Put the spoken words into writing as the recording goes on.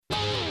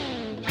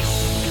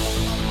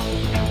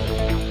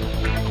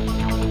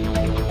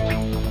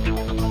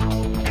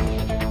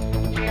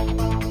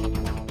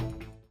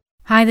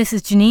Hi, this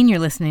is Janine. You're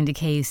listening to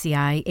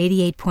KUCI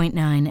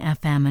 88.9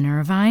 FM in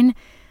Irvine.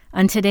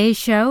 On today's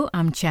show,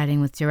 I'm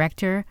chatting with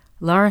director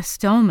Laura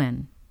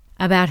Stolman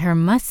about her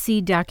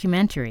must-see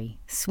documentary,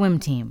 Swim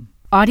Team.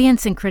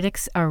 Audience and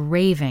critics are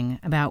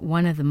raving about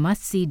one of the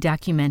must-see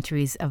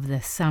documentaries of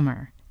the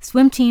summer.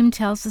 Swim Team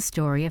tells the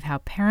story of how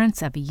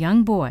parents of a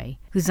young boy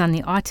who's on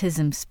the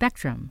autism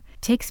spectrum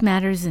takes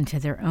matters into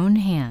their own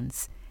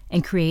hands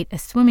and create a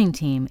swimming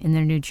team in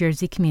their New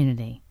Jersey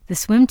community. The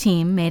swim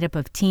team, made up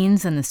of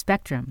teens on the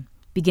spectrum,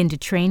 begin to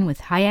train with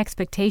high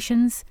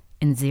expectations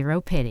and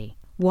zero pity.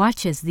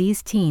 Watch as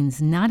these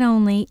teens not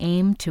only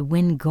aim to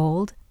win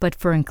gold, but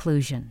for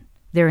inclusion,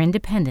 their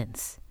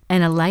independence,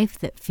 and a life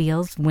that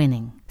feels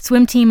winning.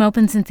 Swim Team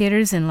opens in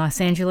theaters in Los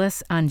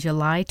Angeles on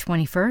July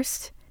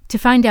 21st. To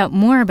find out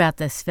more about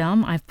this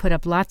film, I've put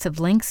up lots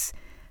of links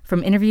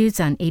from interviews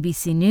on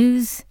ABC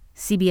News,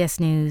 CBS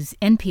News,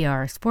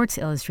 NPR, Sports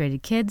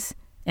Illustrated Kids,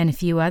 and a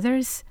few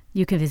others.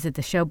 You can visit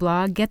the show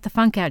blog,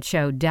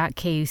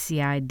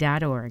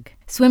 getthefunkoutshow.kuci.org.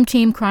 Swim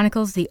Team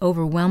chronicles the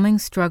overwhelming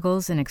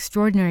struggles and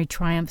extraordinary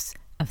triumphs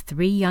of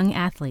three young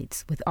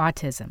athletes with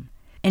autism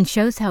and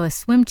shows how a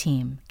swim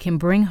team can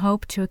bring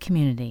hope to a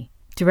community.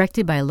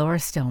 Directed by Laura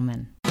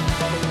Stolman.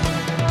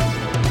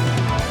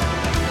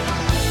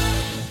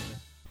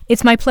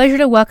 It's my pleasure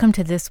to welcome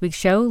to this week's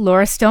show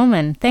Laura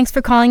Stolman. Thanks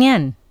for calling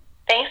in.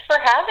 Thanks for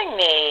having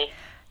me.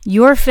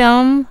 Your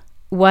film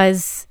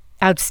was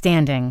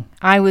outstanding.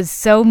 I was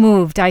so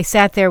moved. I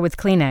sat there with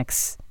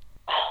Kleenex.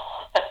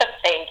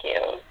 Thank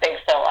you.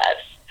 Thanks so much.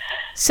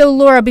 So,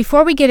 Laura,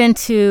 before we get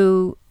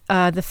into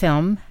the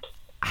film,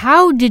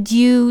 how did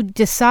you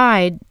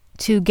decide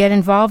to get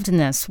involved in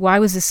this? Why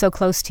was this so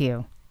close to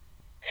you?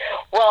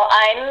 Well,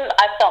 I'm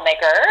a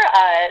filmmaker,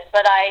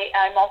 but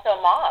I'm also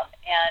a mom,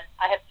 and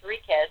I have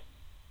three kids.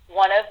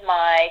 One of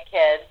my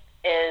kids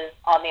is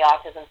on the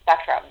autism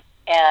spectrum,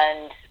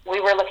 and we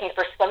were looking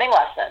for swimming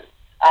lessons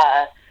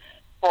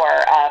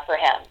for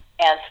him.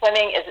 And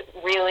swimming is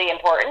really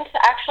important,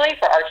 actually,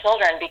 for our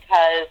children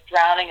because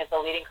drowning is the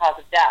leading cause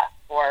of death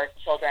for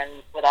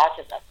children with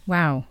autism.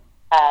 Wow.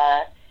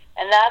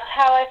 And that's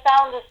how I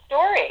found the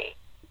story.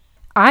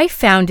 I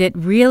found it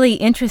really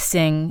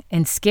interesting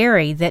and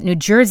scary that New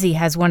Jersey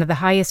has one of the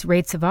highest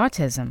rates of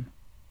autism.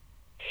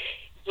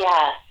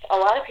 Yes, a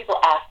lot of people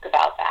ask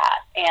about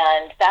that,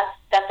 and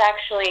that's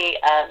actually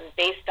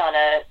based on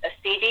a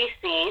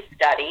CDC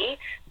study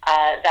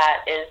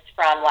that is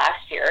from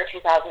last year,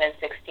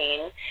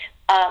 2016.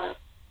 And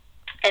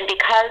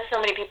because so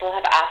many people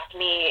have asked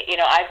me,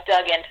 I've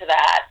dug into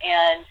that,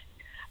 and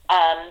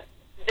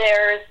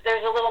there's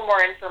a little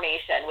more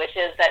information, which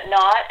is that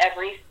not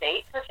every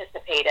state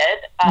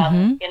participated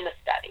in the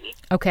study.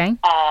 Okay.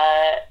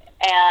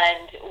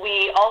 And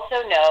we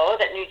also know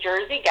that New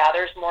Jersey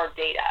gathers more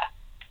data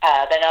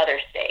than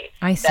other states.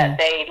 I see. That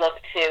they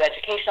look to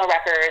educational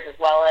records as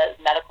well as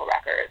medical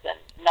records, and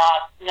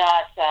not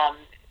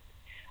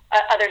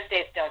other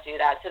states don't do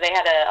that. So they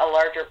had a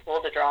larger pool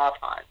to draw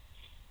upon.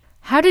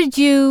 How did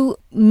you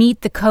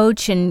meet the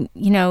coach and,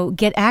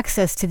 get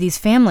access to these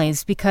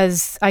families?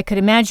 Because I could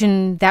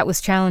imagine that was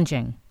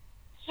challenging.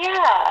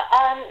 Yeah.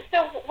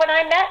 So when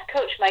I met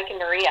Coach Mike and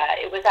Maria,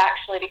 it was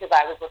actually because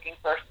I was looking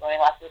for swimming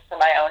lessons for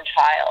my own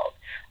child.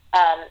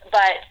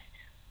 But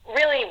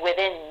really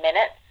within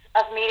minutes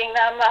of meeting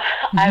them,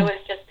 I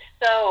was just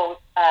so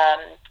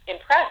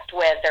impressed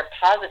with their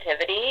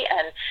positivity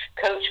and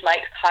Coach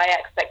Mike's high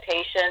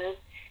expectations.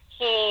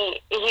 He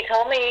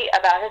told me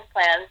about his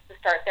plans to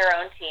start their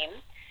own team,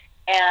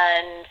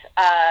 and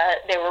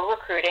they were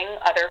recruiting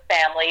other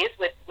families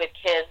with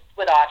kids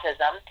with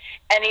autism.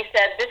 And he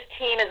said, this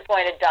team is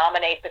going to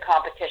dominate the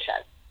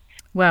competition.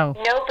 Wow.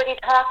 Nobody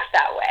talks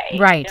that way.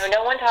 Right.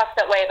 No one talks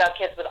that way about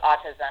kids with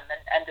autism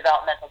and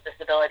developmental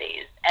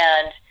disabilities.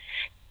 And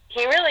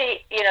he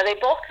really, they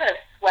both kind of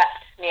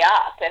swept me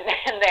up in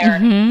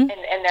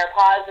their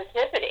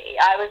positivity.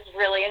 I was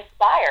really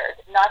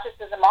inspired, not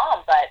just as a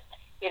mom, but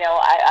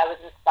I was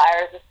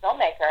inspired as a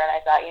filmmaker, and I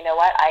thought,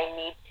 I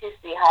need to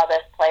see how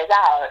this plays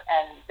out,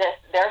 and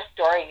their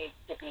story needs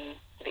to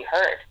be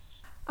heard.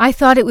 I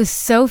thought it was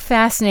so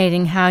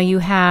fascinating how you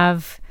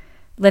have,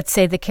 let's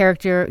say, the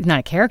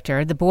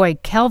boy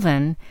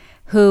Kelvin,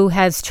 who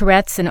has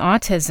Tourette's and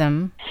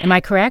autism. Am I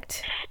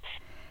correct?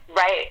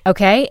 Right.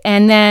 Okay,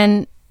 and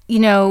then,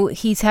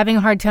 he's having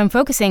a hard time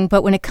focusing,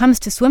 but when it comes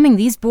to swimming,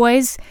 these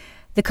boys,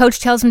 the coach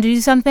tells them to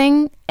do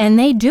something, and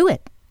they do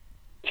it.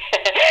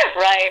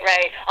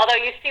 Right. Although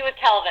you see with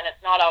Kelvin,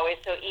 it's not always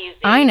so easy.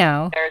 I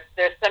know.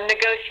 There's some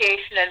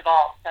negotiation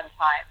involved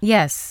sometimes.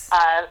 Yes.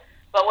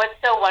 But what's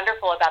so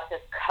wonderful about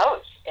this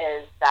coach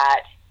is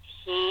that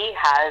he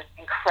has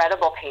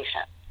incredible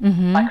patience,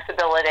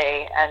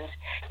 flexibility, and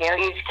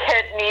each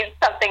kid needs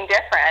something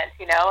different,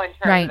 in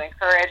terms of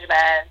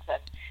encouragement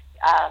and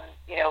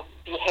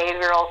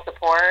behavioral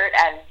support,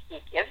 and he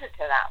gives it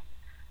to them.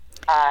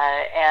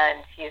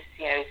 And he's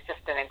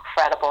just an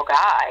incredible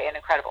guy, an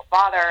incredible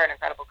father, an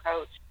incredible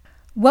coach.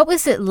 What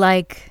was it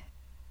like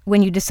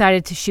when you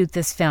decided to shoot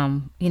this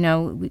film?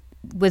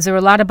 Was there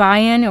a lot of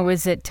buy-in, or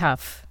was it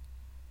tough?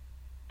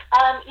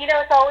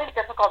 It's always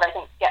difficult, I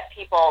think, to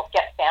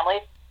get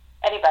families,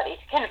 anybody,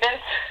 to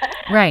convince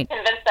Right.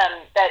 convince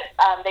them that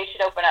they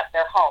should open up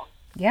their homes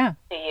Yeah.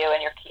 to you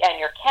and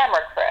your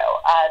camera crew.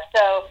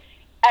 So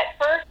at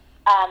first,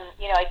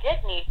 I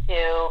did need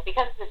to,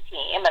 because of the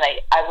team, and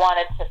I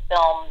wanted to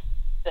film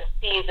the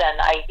season.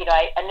 I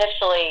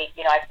initially,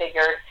 I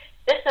figured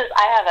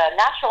I have a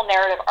natural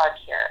narrative arc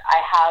here. I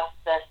have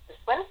the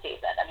swim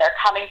season, and they're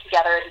coming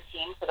together as a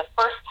team for the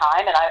first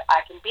time, and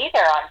I can be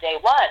there on day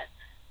one.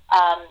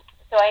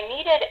 So I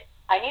needed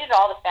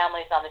all the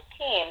families on the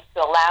team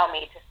to allow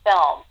me to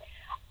film,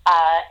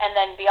 and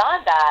then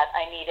beyond that,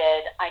 I knew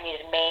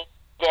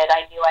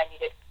I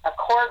needed a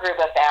core group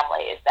of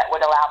families that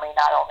would allow me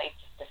not only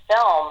just to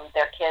film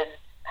their kids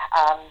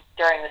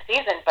during the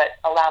season, but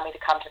allow me to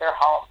come to their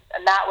homes,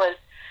 and that was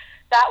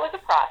a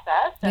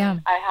process. And Yeah.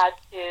 I had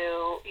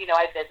to,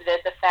 I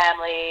visited the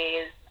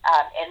families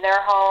in their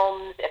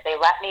homes. If they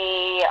let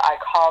me, I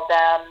called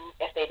them.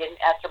 If they didn't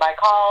answer my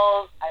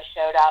calls, I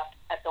showed up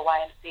at the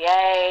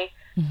YMCA.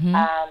 Mm-hmm.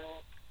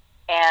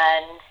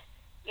 And,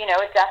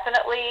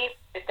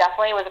 it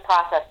definitely was a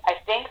process. I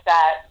think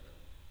that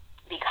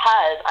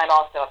because I'm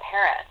also a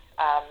parent,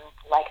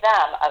 like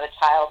them, of a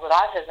child with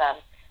autism,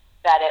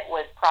 that it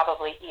was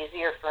probably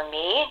easier for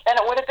me than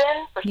it would have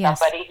been for Yes.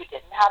 somebody who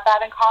didn't have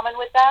that in common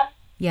with them.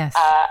 Yes.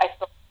 I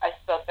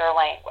spoke their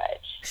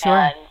language, Sure.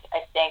 and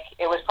I think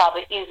it was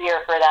probably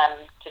easier for them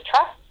to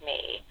trust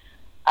me.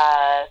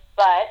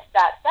 But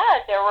that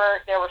said, there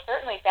were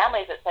certainly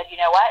families that said, you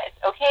know what,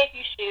 it's okay if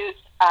you shoot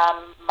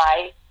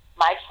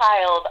my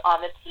child on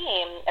the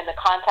team in the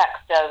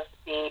context of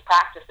the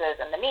practices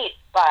and the meets,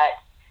 but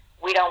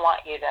we don't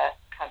want you to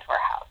come to our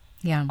house.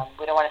 Yeah.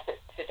 We don't want to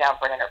sit down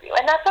for an interview,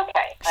 and that's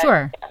okay. Sure.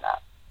 I understand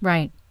that.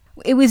 Right.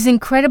 It was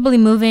incredibly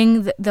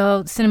moving.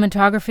 The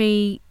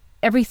cinematography,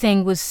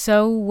 everything was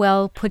so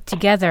well put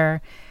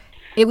together.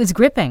 It was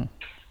gripping.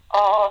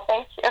 Oh,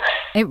 thank you.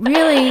 It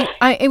really,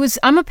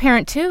 I'm a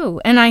parent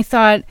too. And I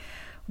thought,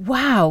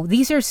 wow,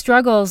 these are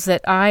struggles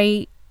that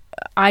I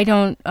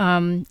don't,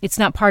 it's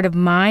not part of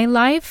my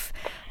life,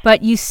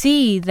 but you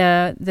see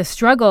the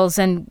struggles.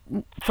 And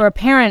for a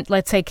parent,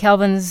 let's say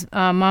Kelvin's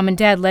mom and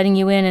dad letting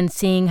you in and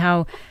seeing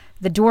how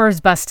the door is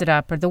busted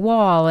up or the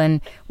wall and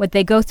what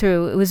they go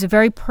through, it was a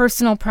very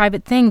personal,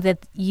 private thing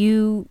that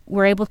you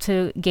were able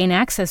to gain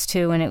access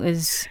to, and it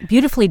was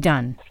beautifully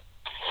done.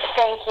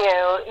 Thank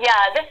you.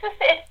 Yeah, it's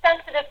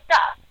sensitive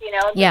stuff,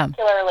 Yeah.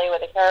 particularly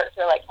with a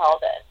character like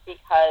Kelvin,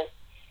 because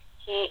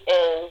he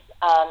is,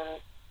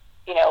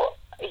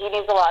 he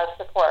needs a lot of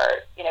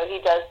support. He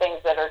does things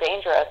that are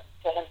dangerous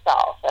to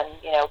himself and,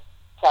 to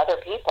other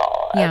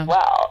people Yeah. as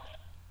well.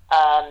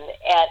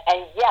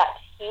 And yet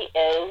he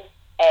is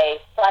a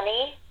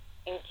funny,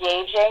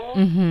 engaging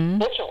Mm-hmm.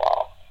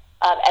 individual,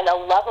 and a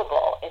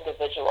lovable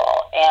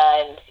individual.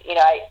 And,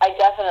 I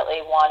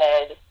definitely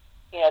wanted,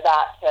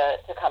 that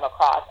to come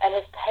across. And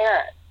his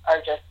parents are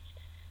just,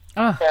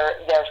 Oh,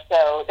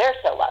 they're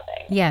so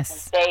loving.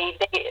 yes. They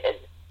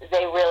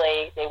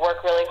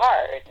work really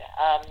hard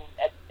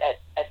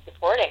at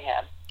supporting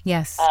him.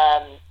 Yes.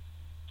 And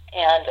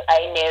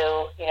I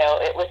knew,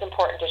 it was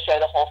important to show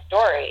the whole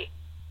story,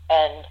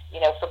 and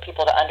for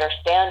people to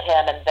understand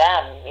him and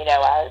them,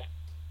 as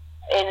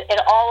in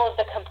all of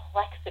the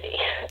complexity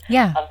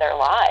Yeah. of their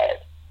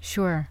lives.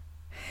 Sure.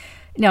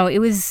 No, it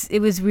was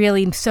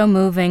really so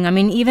moving. I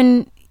mean,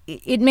 even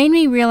it made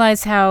me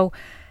realize how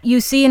you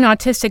see an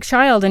autistic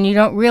child and you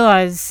don't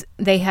realize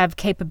they have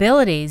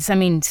capabilities. I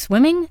mean,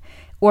 swimming,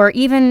 or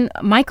even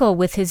Michael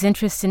with his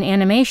interest in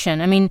animation.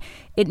 I mean,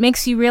 it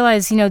makes you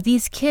realize,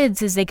 these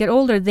kids, as they get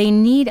older, they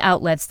need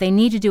outlets. They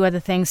need to do other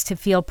things to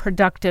feel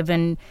productive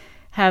and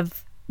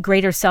have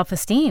greater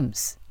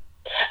self-esteems.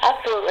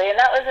 Absolutely, and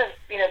that was a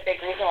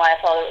big reason why I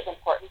felt it was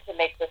important to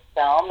make this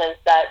film, is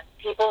that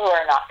people who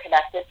are not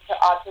connected to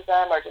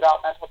autism or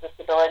developmental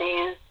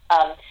disabilities,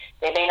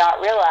 they may not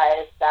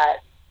realize that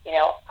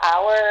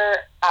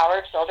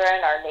our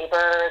children, our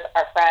neighbors,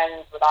 our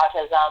friends with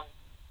autism,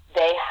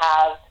 they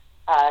have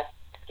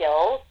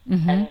skills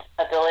Mm-hmm. and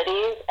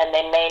abilities, and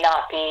they may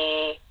not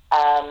be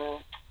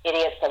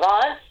idiot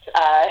savants.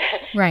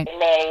 Right.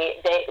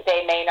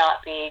 They may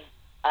not be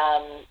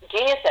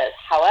geniuses.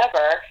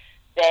 However,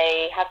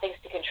 they have things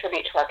to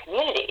contribute to our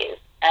communities,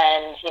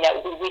 and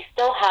we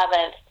still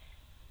haven't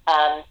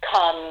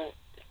come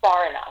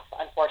far enough,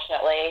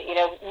 unfortunately.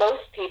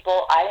 Most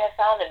people, I have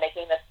found in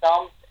making this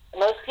film,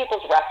 most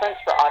people's reference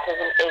for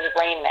autism is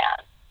Rain Man,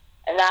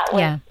 and that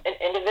was Yeah. an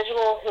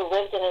individual who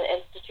lived in an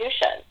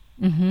institution.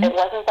 Mm-hmm. It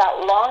wasn't that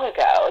long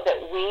ago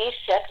that we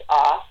shipped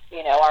off,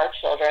 our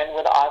children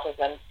with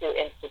autism to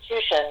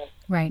institutions,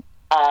 Right.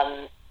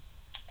 and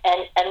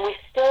we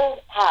still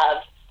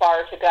have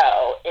far to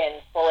go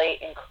in fully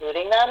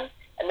including them.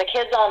 And the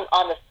kids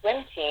on the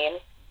swim team,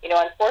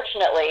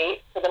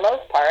 unfortunately, for the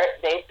most part,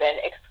 they've been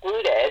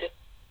excluded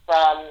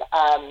from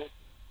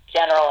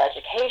general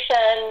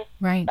education,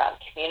 Right. from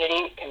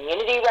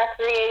community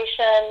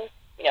recreation.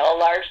 A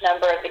large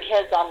number of the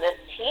kids on this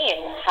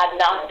team had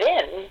not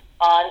been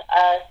on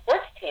a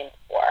sports team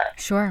before.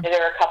 Sure. There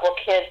were a couple of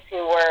kids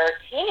who were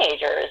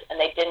teenagers and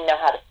they didn't know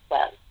how to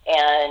swim.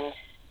 And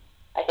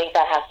I think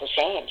that has to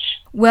change.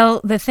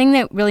 Well, the thing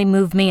that really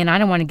moved me, and I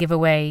don't want to give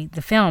away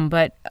the film,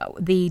 but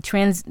the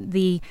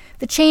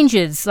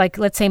changes, like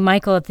let's say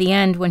Michael at the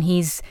end when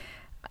it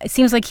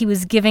seems like he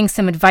was giving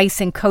some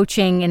advice and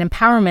coaching and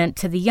empowerment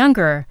to the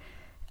younger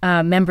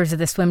members of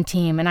the swim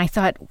team. And I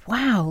thought,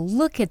 wow,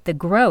 look at the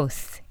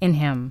growth in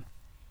him.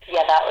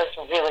 Yeah, that was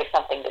really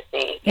something to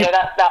see.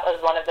 That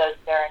was one of those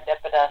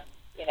serendipitous,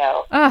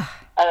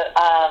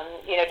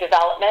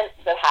 developments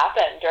that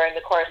happened during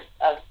the course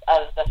of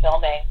the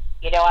filming.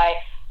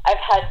 I've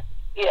had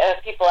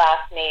people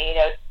ask me,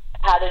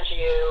 how did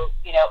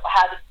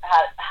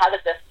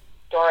this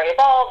story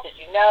evolve? Did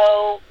you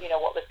know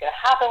what was going to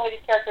happen with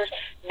these characters?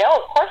 No,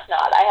 of course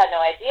not. I had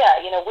no idea.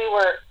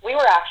 We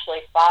were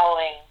actually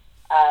following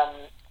 5,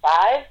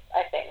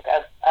 I think,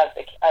 of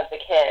the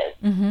kids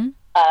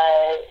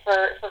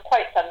for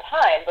quite some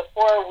time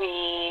before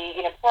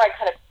I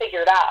kind of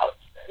figured out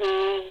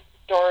whose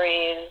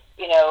stories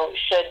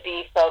should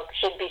be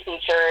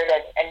featured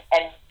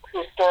and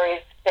whose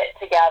stories fit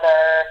together.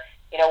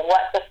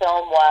 What the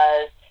film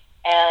was,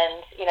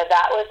 and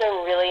that was a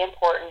really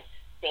important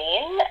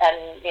scene,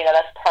 and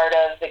that's part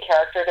of the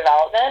character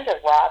development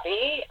of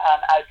Robbie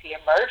as he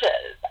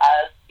emerges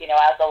as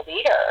a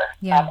leader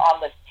on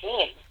this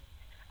team.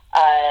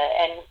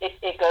 And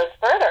it goes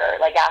further,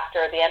 like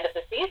after the end of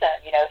the season,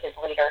 his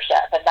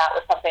leadership, and that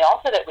was something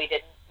also that we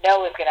didn't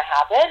know was going to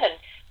happen, and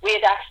we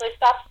had actually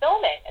stopped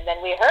filming, and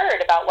then we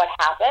heard about what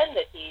happened,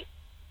 that he,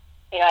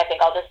 I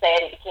think I'll just say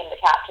it, he became the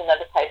captain of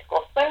his high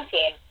school swim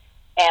team.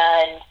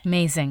 And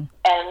amazing.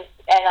 And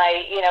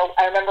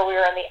I remember we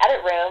were in the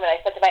edit room, and I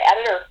said to my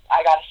editor,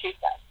 I got to shoot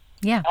this.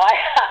 Yeah.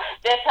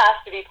 This has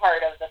to be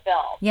part of the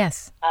film.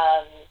 Yes.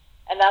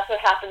 And that's what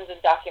happens in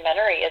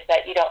documentary, is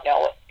that you don't know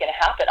what's going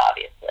to happen,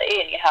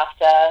 obviously, and you have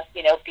to,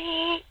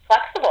 be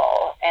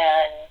flexible.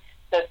 And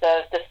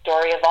the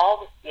story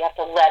evolves. You have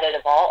to let it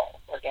evolve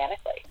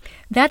organically.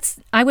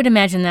 I would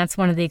imagine that's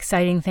one of the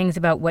exciting things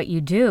about what you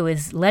do,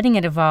 is letting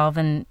it evolve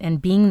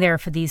and being there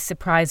for these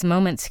surprise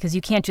moments, because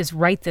you can't just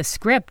write the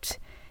script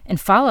and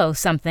follow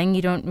something.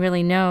 You don't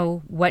really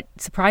know what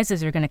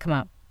surprises are going to come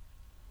up.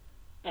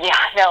 Yeah,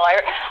 no,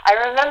 I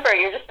remember,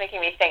 you're just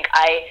making me think.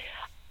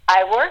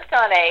 I worked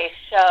on a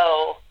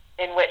show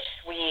in which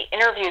we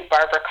interviewed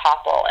Barbara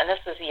Koppel, and this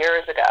was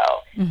years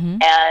ago.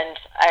 Mm-hmm. And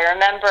I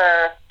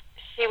remember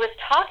she was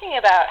talking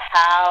about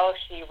how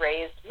she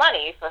raised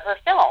money for her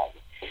film.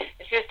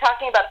 She was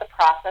talking about the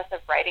process of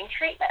writing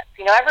treatments.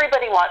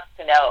 Everybody wants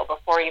to know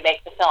before you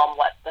make the film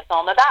what's the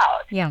film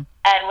about. Yeah.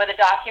 And with a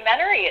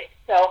documentary, it's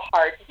so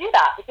hard to do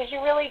that because you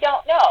really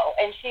don't know.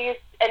 And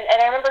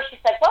I remember she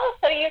said, well,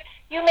 so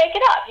you make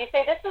it up. You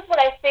say, this is what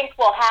I think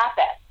will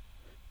happen.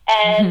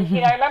 And,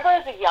 I remember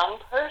as a young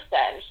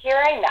person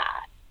hearing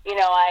that,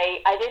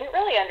 I didn't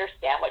really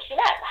understand what she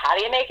meant. How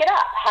do you make it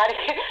up?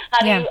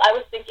 I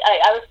was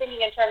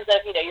thinking in terms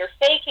of, you're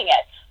faking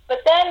it. But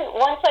then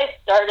once I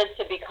started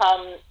to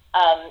become,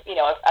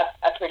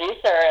 a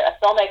producer, a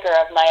filmmaker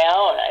of my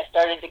own, I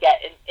started to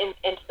get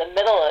into the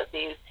middle of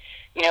these,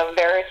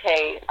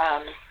 verite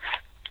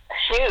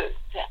shoots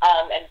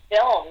and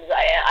films.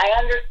 I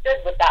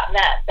understood what that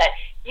meant, that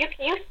you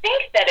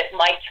think that it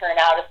might turn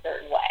out a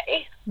certain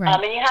way. Right.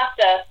 And you have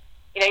to,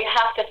 you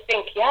have to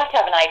think, you have to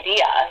have an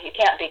idea. You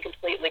can't be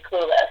completely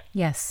clueless.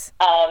 Yes.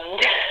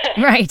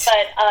 Right.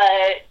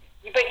 But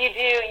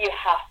you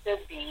have to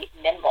be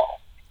nimble.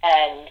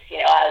 And,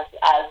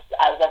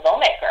 as a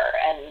filmmaker,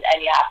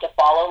 and you have to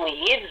follow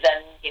leads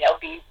and,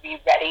 be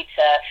ready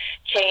to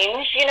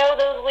change,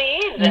 those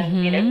leads and,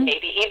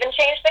 maybe even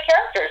change the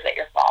characters that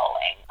you're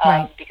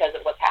following because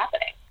of what's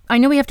happening. I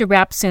know we have to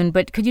wrap soon,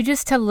 but could you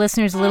just tell the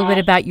listeners a little bit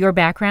about your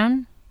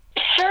background?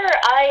 Sure.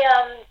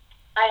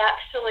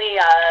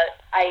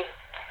 I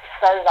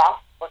started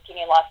off working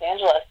in Los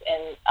Angeles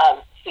in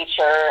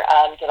feature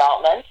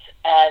development,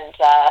 and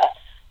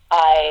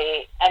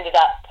I ended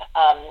up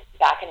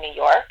back in New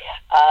York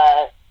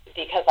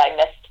because I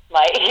missed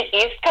my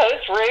East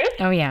Coast roots.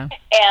 Oh yeah.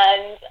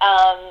 And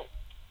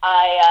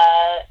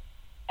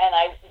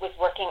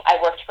I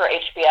worked for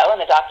HBO in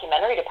the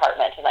documentary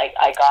department, and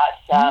I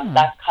got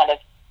that kind of,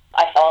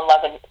 I fell in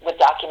love with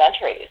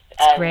documentaries.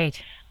 That's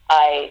great.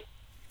 I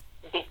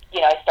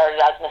started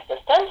as an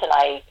assistant, and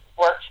I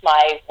worked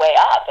my way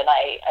up, and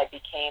I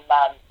became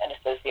an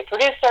associate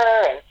producer,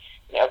 and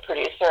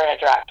producer and a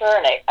director,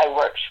 and I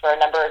worked for a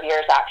number of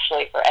years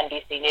actually for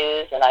NBC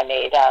News, and I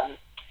made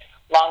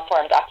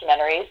long-form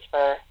documentaries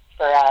for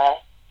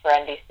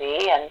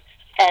NBC, and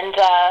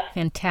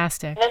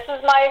fantastic. This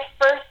is my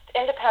first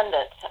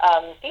independent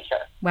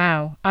feature.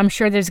 Wow, I'm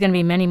sure there's going to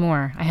be many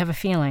more. I have a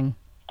feeling.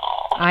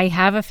 Aww. I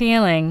have a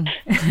feeling.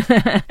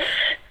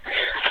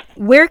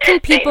 Where can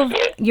people?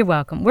 You're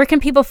welcome. Where can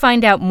people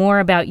find out more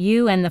about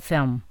you and the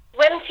film?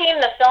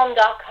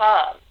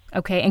 SwimTeamTheFilm.com.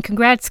 Okay, and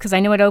congrats, because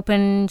I know it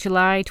opened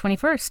July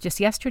 21st,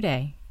 just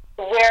yesterday.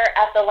 We're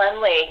at the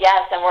Laemmle,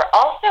 yes, and we're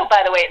also,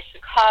 by the way, in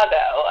Chicago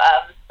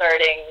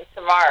starting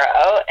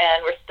tomorrow,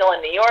 and we're still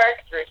in New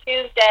York through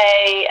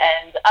Tuesday,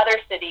 and other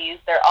cities.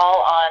 They're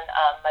all on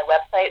my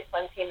website,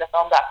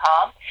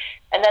 swimteamthefilm.com.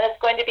 And then it's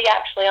going to be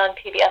actually on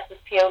PBS's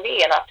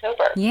POV in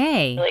October.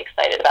 Yay. Really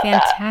excited about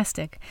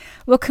Fantastic.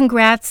 Well,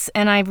 congrats,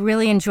 and I've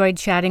really enjoyed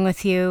chatting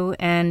with you,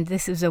 and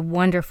this is a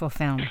wonderful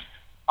film.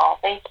 Oh,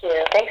 thank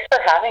you. Thanks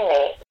for having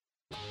me.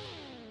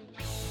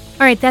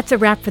 All right, that's a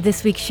wrap for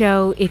this week's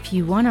show. If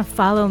you want to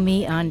follow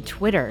me on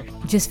Twitter,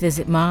 just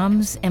visit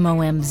moms,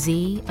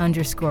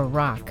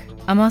 MOMZ_rock.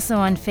 I'm also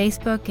on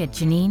Facebook at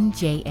Janine,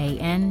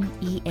 JANEANE,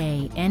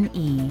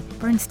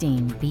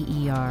 Bernstein,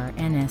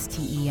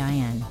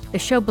 BERNSTEIN. The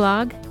show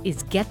blog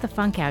is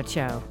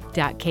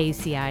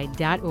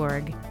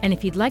getthefunkoutshow.kuci.org. And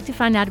if you'd like to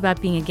find out about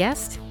being a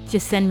guest,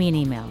 just send me an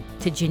email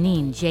to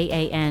Janine,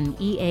 JANEANE,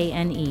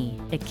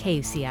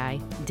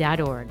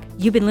 @KUCI.org.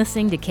 You've been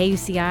listening to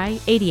KUCI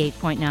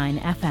 88.9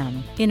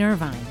 FM in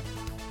Irvine.